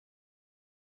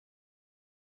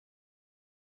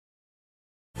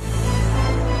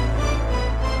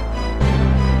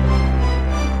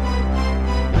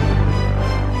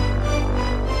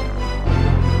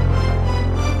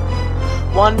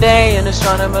One day an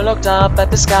astronomer looked up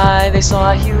at the sky. They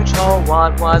saw a huge hole.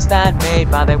 What was that made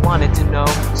by? They wanted to know,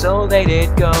 so they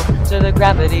did go to the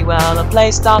gravity well. A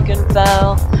place dark and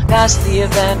fell past the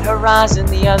event horizon.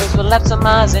 The others were left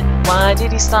surmising, why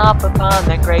did he stop upon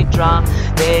that great draw?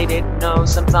 They didn't know,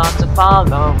 some thought to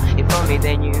follow. If only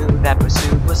they knew that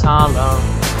pursuit was hollow.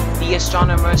 The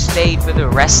astronomer stayed for the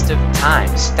rest of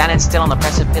time, standing still on the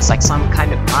precipice like some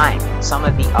kind of mime. Some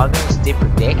of the others did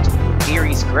predict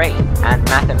theories great and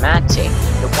mathematic,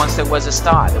 that once there was a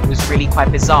star that was really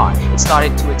quite bizarre. It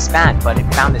started to expand, but it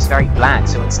found this very bland,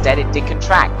 so instead it did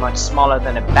contract, much smaller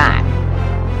than a bat.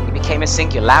 It became a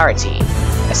singularity,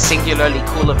 a singularly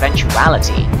cool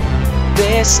eventuality.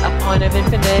 This, a point of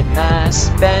infinite mass,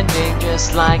 bending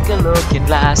just like a looking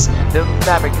glass. The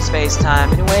fabric of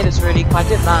space-time in a way that's really quite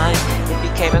divine. It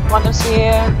became a quantum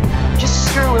sphere, just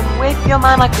screwing with your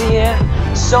mind like beer.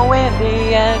 So in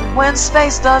the end, when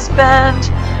space does bend,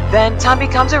 then time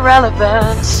becomes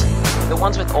irrelevant. The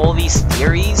ones with all these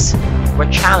theories were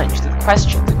challenged with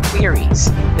questions and queries.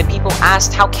 Then people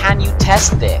asked, how can you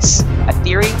test this? A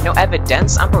theory? No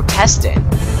evidence? I'm protesting.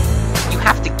 You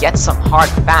have to get some hard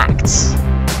facts,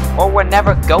 or we're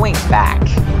never going back.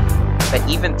 But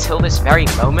even till this very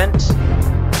moment,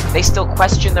 they still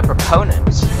question the proponent.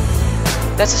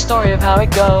 That's the story of how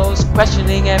it goes,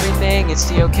 questioning everything, it's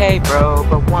the okay bro.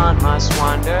 But one must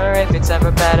wonder if it's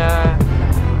ever better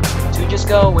to just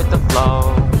go with the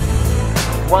flow.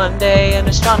 One day an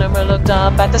astronomer looked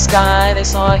up at the sky. They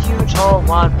saw a huge hole.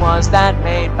 What was that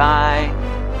made by?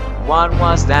 What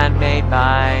was that made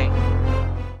by?